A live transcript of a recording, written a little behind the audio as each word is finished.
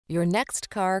Your next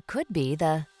car could be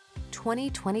the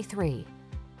 2023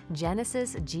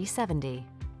 Genesis G70.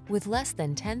 With less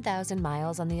than 10,000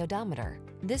 miles on the odometer,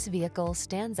 this vehicle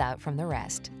stands out from the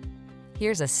rest.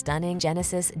 Here's a stunning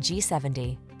Genesis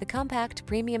G70, the compact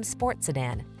premium sports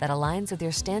sedan that aligns with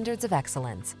your standards of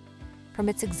excellence. From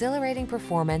its exhilarating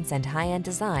performance and high-end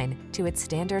design to its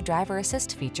standard driver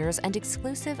assist features and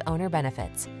exclusive owner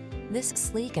benefits, this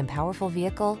sleek and powerful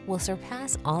vehicle will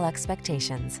surpass all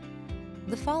expectations.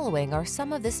 The following are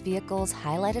some of this vehicle's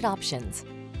highlighted options: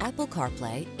 Apple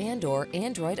CarPlay and/or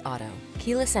Android Auto,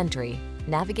 keyless entry,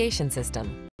 navigation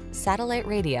system, satellite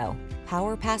radio,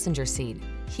 power passenger seat,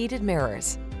 heated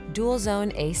mirrors, dual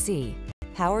zone AC,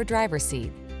 power driver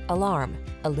seat, alarm,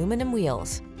 aluminum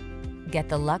wheels. Get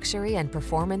the luxury and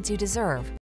performance you deserve